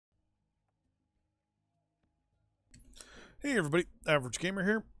Hey everybody, Average Gamer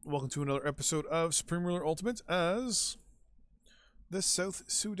here. Welcome to another episode of Supreme Ruler Ultimate as the South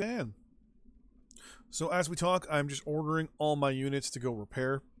Sudan. So as we talk, I'm just ordering all my units to go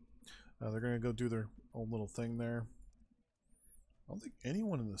repair. They're going to go do their own little thing there. I don't think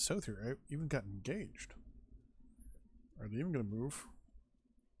anyone in the south here even got engaged. Are they even going to move?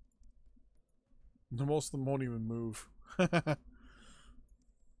 Most of them won't even move.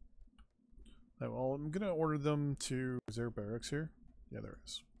 Well, I'm going to order them to... Is there barracks here? Yeah, there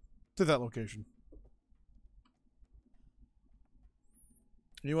is. To that location.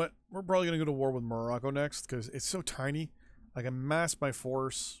 You know what? We're probably going to go to war with Morocco next because it's so tiny. I can mass my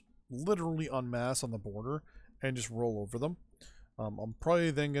force literally en masse on the border and just roll over them. I'm probably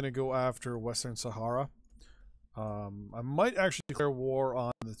then going to go after Western Sahara. I might actually declare war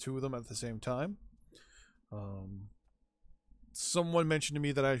on the two of them at the same time. Someone mentioned to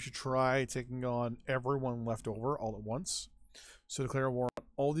me that I should try taking on everyone left over all at once. So declare war on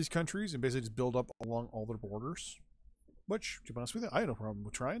all these countries and basically just build up along all their borders. Which, to be honest with you, I have no problem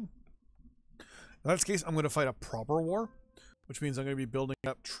with trying. In that case, I'm going to fight a proper war, which means I'm going to be building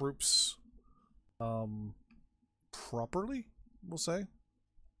up troops properly, we'll say.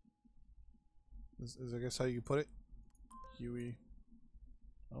 Is I guess how you put it. Huey.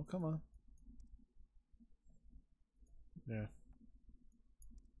 Oh, come on. Yeah.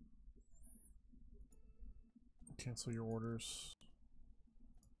 Cancel your orders.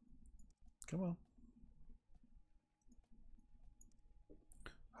 Come on.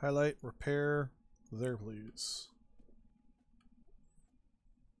 Highlight, repair, there please.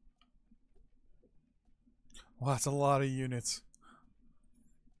 Wow, that's a lot of units.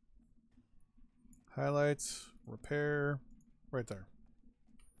 Highlight, repair, right there.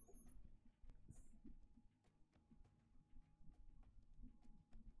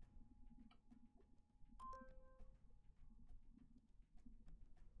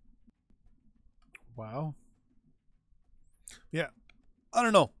 Wow. Yeah, I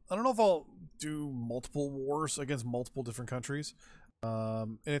don't know. I don't know if I'll do multiple wars against multiple different countries.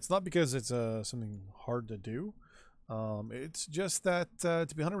 And it's not because it's something hard to do. It's just that to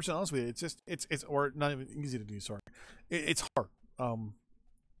be 100% honest with you, it's or not even easy to do. Sorry, it's hard.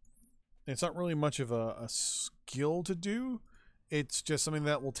 It's not really much of a skill to do. It's just something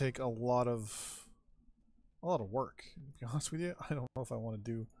that will take a lot of work. To be honest with you, I don't know if I want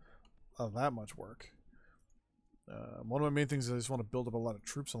to do that much work. One of my main things is I just want to build up a lot of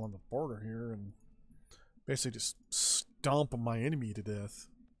troops along the border here and basically just stomp my enemy to death.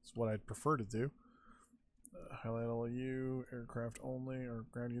 That's what I'd prefer to do. Highlight all of you, aircraft only, or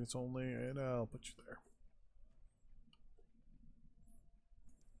ground units only, and I'll put you there.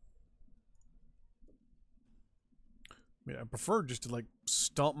 I mean, I prefer just to like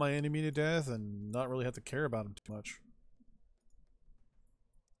stomp my enemy to death and not really have to care about him too much.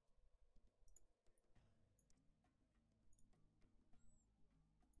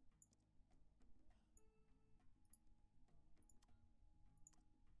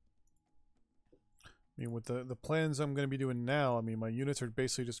 I mean, with the plans I'm going to be doing now, I mean, my units are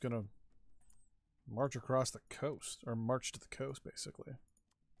basically just going to march across the coast, or march to the coast, basically.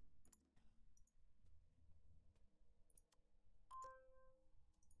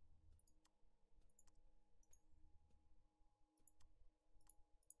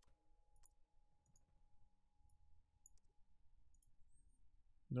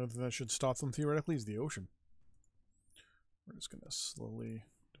 Another thing that should stop them theoretically is the ocean. We're just going to slowly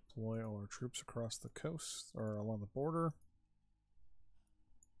deploy all our troops across the coast, or along the border.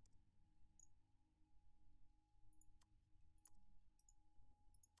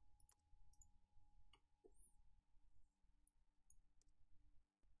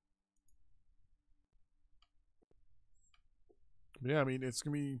 But yeah, I mean, it's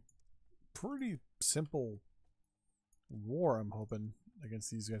going to be pretty simple war, I'm hoping,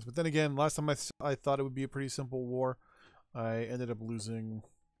 against these guys. But then again, last time I thought it would be a pretty simple war, I ended up losing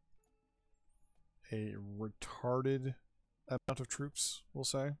a retarded amount of troops, we'll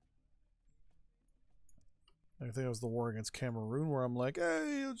say. I think it was the war against Cameroon where I'm like,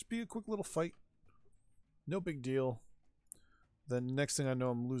 hey, it'll just be a quick little fight. No big deal. Then next thing I know,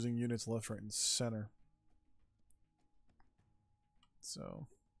 I'm losing units left, right, and center. So...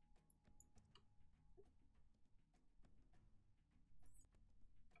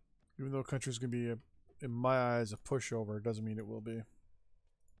 even though a country's going to be, in my eyes, a pushover, it doesn't mean it will be.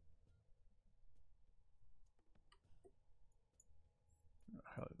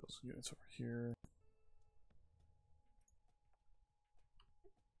 Highlight those units over here.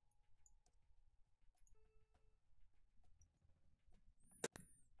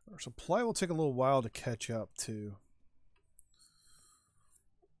 Our supply will take a little while to catch up, too.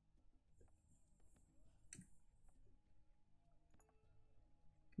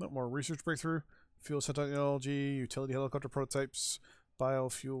 research breakthrough, fuel cell technology, utility helicopter prototypes,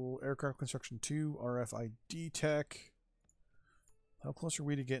 biofuel, aircraft construction 2, RFID tech. How close are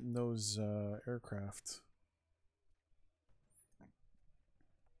we to getting those aircraft?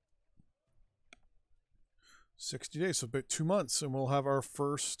 $60, so about 2 months, and we'll have our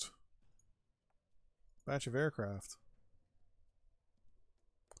first batch of aircraft.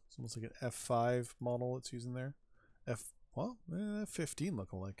 It's almost like an F5 model it's using there. F15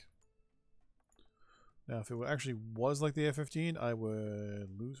 look alike. Now, if it actually was like the F15, I would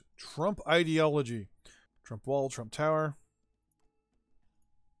lose. Trump ideology. Trump wall, Trump tower.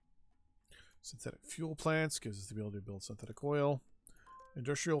 Synthetic fuel plants gives us the ability to build synthetic oil.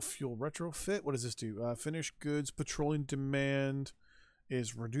 Industrial fuel retrofit. What does this do? Finished goods petroleum demand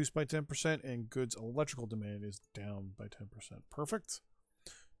is reduced by 10%, and goods electrical demand is down by 10%. Perfect.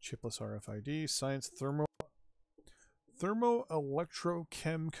 Chipless RFID. Science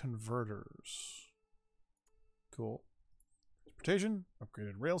thermo-electrochem converters. Cool. Transportation.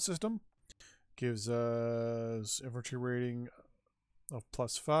 Upgraded rail system. Gives us infantry rating of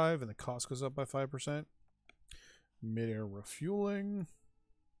 +5, and the cost goes up by 5%. Mid-air refueling.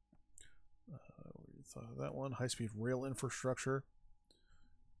 We thought of that one. High-speed rail infrastructure.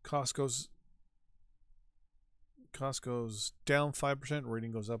 Cost goes down 5%.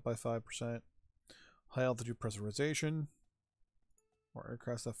 Rating goes up by 5%. High-altitude pressurization. More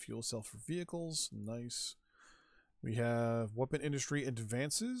aircraft that fuel cell for vehicles. Nice. We have weapon industry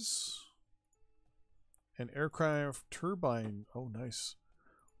advances. And aircraft turbine. Oh, nice.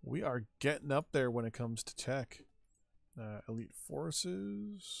 We are getting up there when it comes to tech. Elite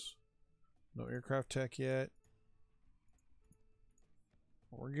forces. No aircraft tech yet.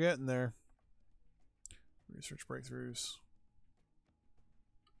 We're getting there. Research breakthroughs.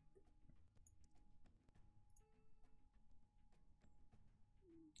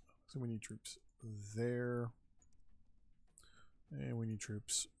 So we need troops there. And we need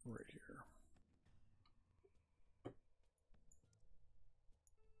troops right here.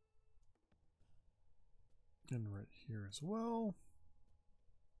 And right here as well.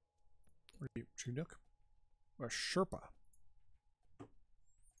 What are you, Chinook? A Sherpa.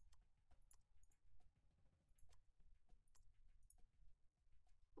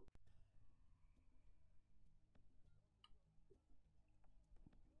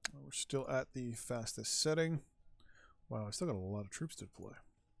 We're still at the fastest setting. Wow, I still got a lot of troops to deploy.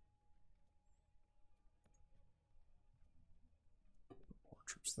 More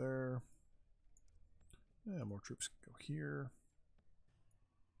troops there. Yeah, more troops can go here.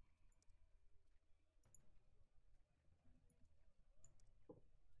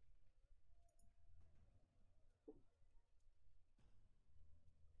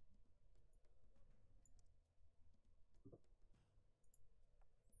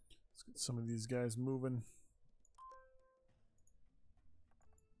 Let's get some of these guys moving.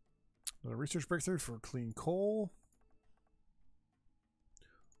 Another research breakthrough for clean coal.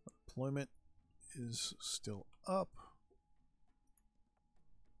 Deployment is still up.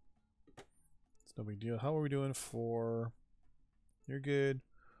 It's no big deal. How are we doing for... You're good.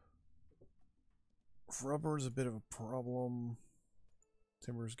 Rubber is a bit of a problem.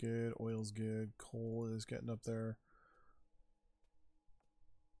 Timber's good. Oil's good. Coal is getting up there.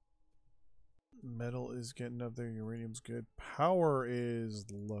 Metal is getting up there. Uranium's good. Power is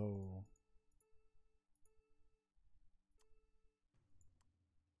low.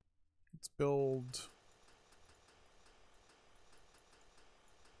 Let's build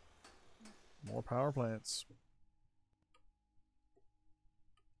more power plants.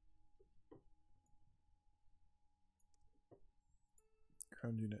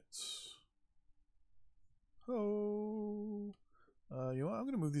 Ground units. Oh. You know what? I'm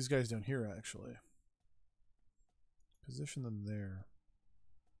going to move these guys down here, actually. Position them there.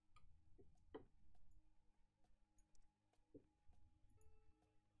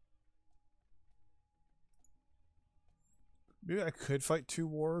 Maybe I could fight 2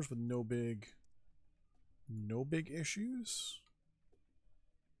 wars with no big issues.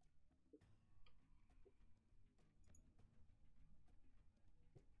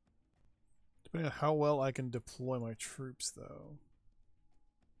 Depending on how well I can deploy my troops, though.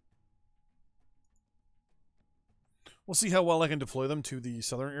 We'll see how well I can deploy them to the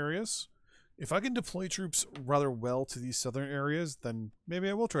southern areas. If I can deploy troops rather well to these southern areas, then maybe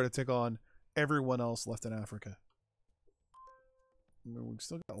I will try to take on everyone else left in Africa. I mean, we've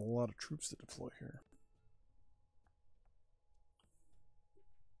still got a lot of troops to deploy here.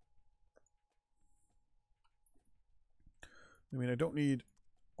 I mean, I don't need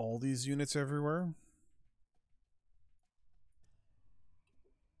all these units everywhere.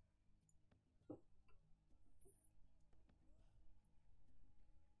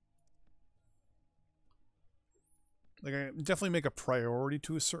 Like, I definitely make a priority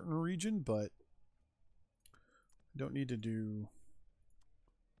to a certain region, but I don't need to do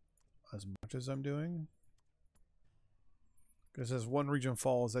as much as I'm doing. Because as one region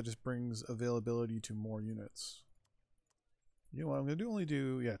falls, that just brings availability to more units. You know what I'm going to do? Only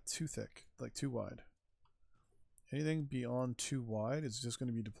do, yeah, 2 thick, like 2 wide. Anything beyond 2 wide is just going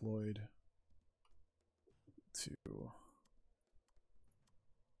to be deployed to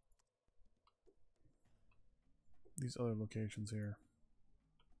these other locations here.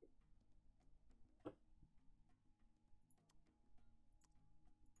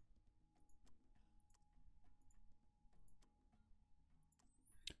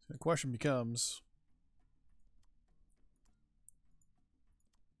 So the question becomes,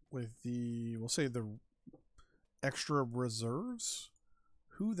 with the, we'll say the extra reserves,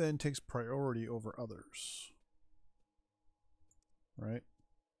 who then takes priority over others? Right?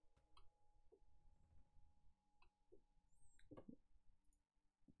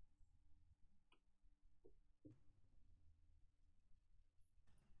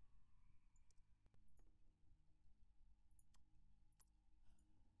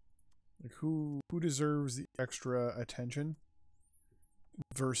 Like who deserves the extra attention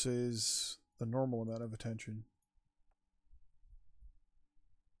versus the normal amount of attention?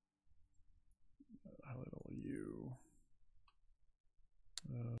 How little you?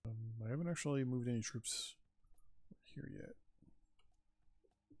 I haven't actually moved any troops here yet.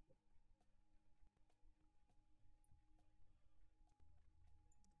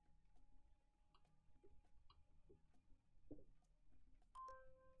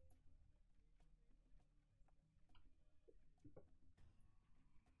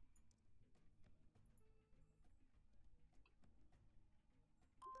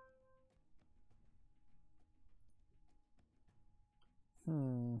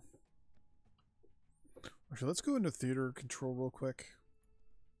 Actually, let's go into theater control real quick.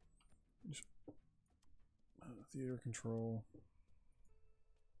 Theater control.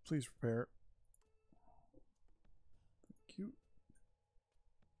 Please prepare. Thank you.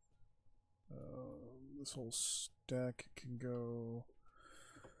 This whole stack can go.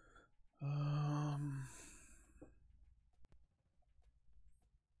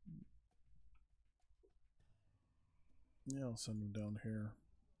 Yeah, I'll send them down here.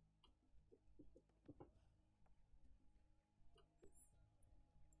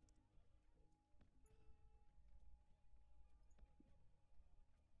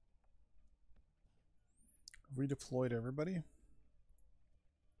 Redeployed everybody.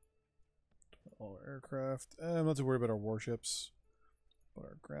 All our aircraft. I'm not too worried about our warships, but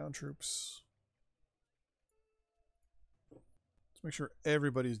our ground troops. Let's make sure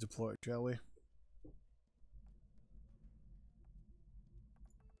everybody's deployed, shall we?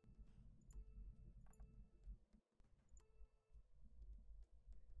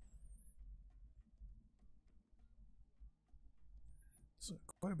 So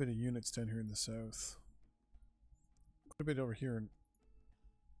quite a bit of units down here in the south. Quite a bit over here in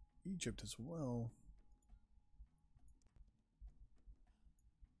Egypt as well.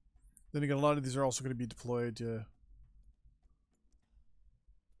 Then again, a lot of these are also going to be deployed to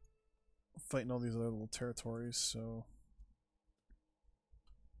fight in all these other little territories, so...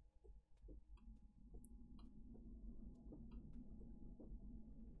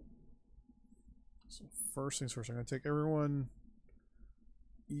 So first things first, I'm going to take everyone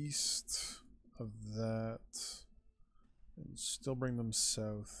east of that and still bring them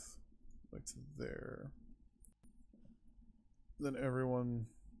south, like to there. Then everyone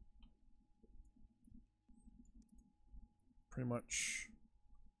pretty much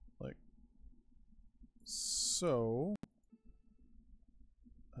like so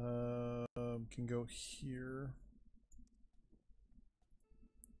can go here.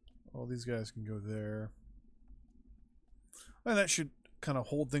 All these guys can go there. And that should kind of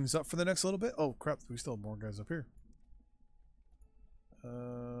hold things up for the next little bit. Oh crap, we still have more guys up here.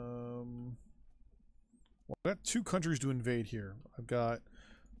 Well, I've got 2 countries to invade here. I've got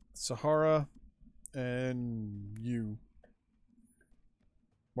Sahara and you.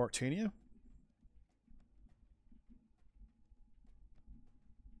 Mauritania?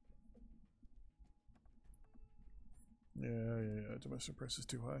 Yeah. Domestic price is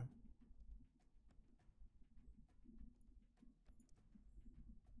too high.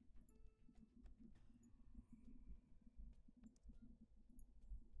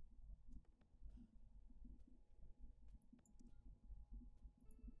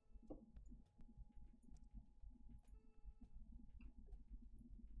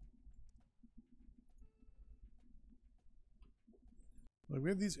 Like we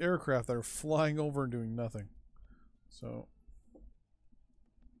have these aircraft that are flying over and doing nothing. So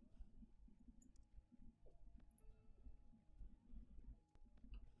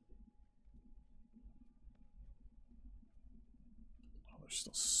there's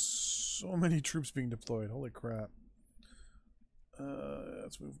still so many troops being deployed. Holy crap.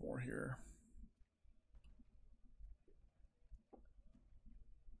 Let's move more here.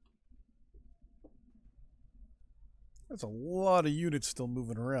 That's a lot of units still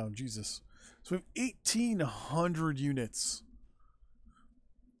moving around. Jesus. So we have 1,800 units.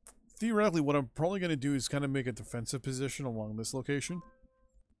 Theoretically, what I'm probably going to do is kind of make a defensive position along this location.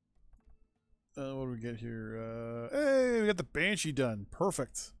 What do we get here? Hey, we got the Banshee done.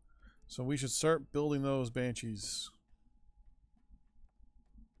 Perfect. So we should start building those Banshees.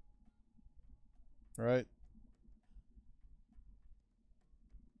 Right?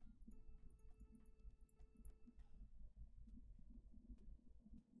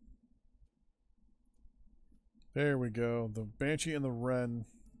 There we go. The Banshee and the Wren.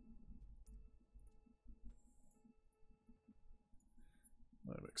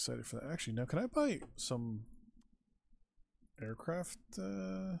 I'm excited for that. Actually, now can I buy some aircraft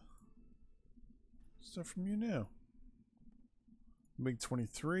stuff from you now?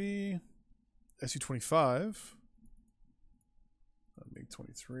 MiG-23, Su-25,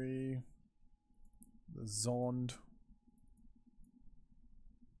 MiG-23, the Zond,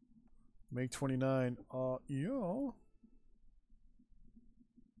 MiG-29. Yo,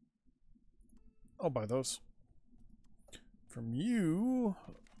 I'll buy those from you,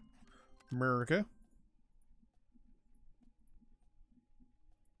 America.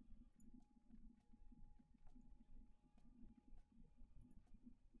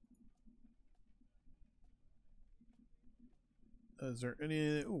 Is there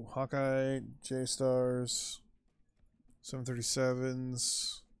any... Ooh, Hawkeye, J-Stars,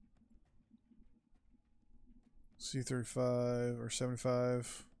 737s, C-35 or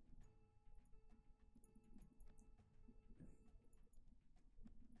 75.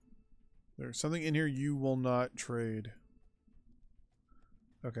 There's something in here you will not trade.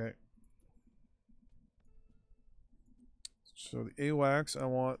 Okay. So the AWACS, I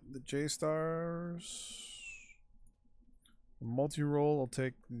want the J-Stars. Multi-roll, I'll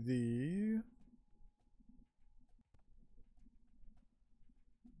take the...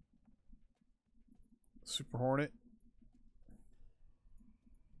 Super Hornet.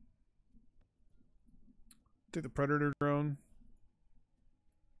 Take the Predator drone.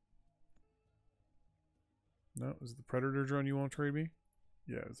 No, is it the Predator drone you won't trade me?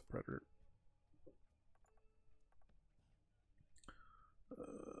 Yeah, it's the Predator.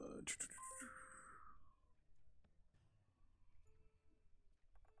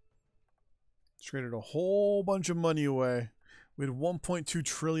 Traded a whole bunch of money away. We had $1.2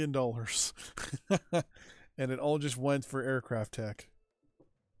 trillion. And it all just went for aircraft tech.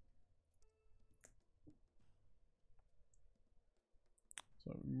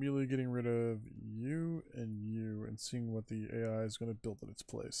 So I'm immediately getting rid of you and seeing what the AI is going to build in its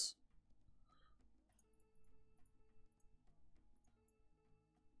place.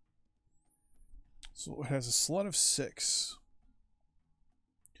 So it has a slot of 6.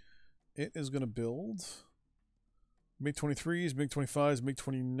 It is going to build MiG-23s, MiG-25s,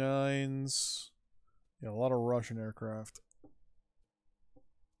 MiG-29s. Yeah, a lot of Russian aircraft.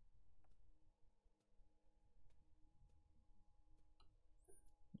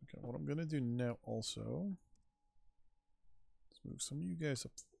 Okay, what I'm going to do now also, let's move some of you guys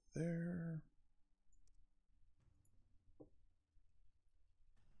up there.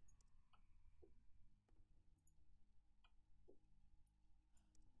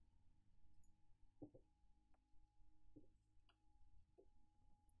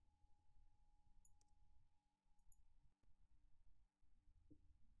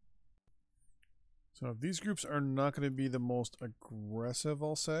 So these groups are not going to be the most aggressive,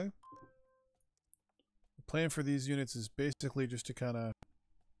 I'll say. The plan for these units is basically just to kind of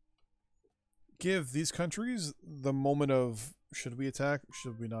give these countries the moment of, should we attack,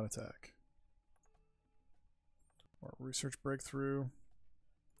 should we not attack? Or research breakthrough.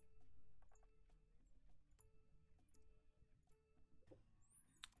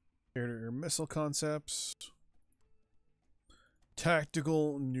 Air-to-air missile concepts.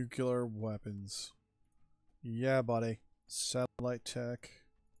 Tactical nuclear weapons. Yeah, buddy. Satellite tech.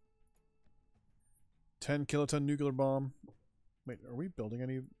 10 kiloton nuclear bomb. Wait, are we building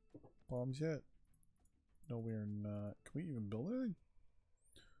any bombs yet? No, we are not. Can we even build anything?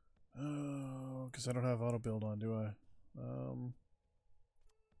 Oh, because I don't have auto build on, do I?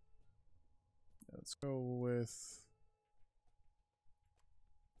 Let's go with...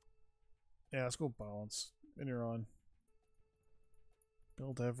 Yeah, let's go balance. And you're on.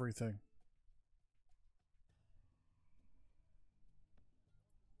 Build everything.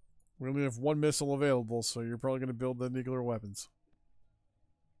 We only have one missile available, so you're probably going to build the nuclear weapons.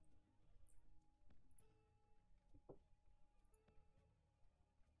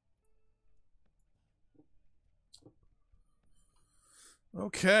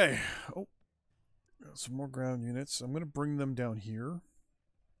 Okay. Oh, got some more ground units. I'm going to bring them down here.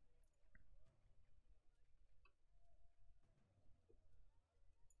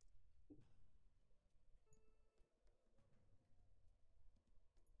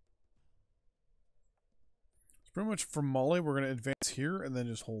 So pretty much from Mali, we're going to advance here and then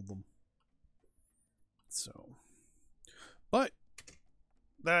just hold them. So, but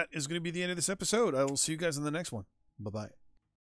that is going to be the end of this episode. I will see you guys in the next one. Bye-bye.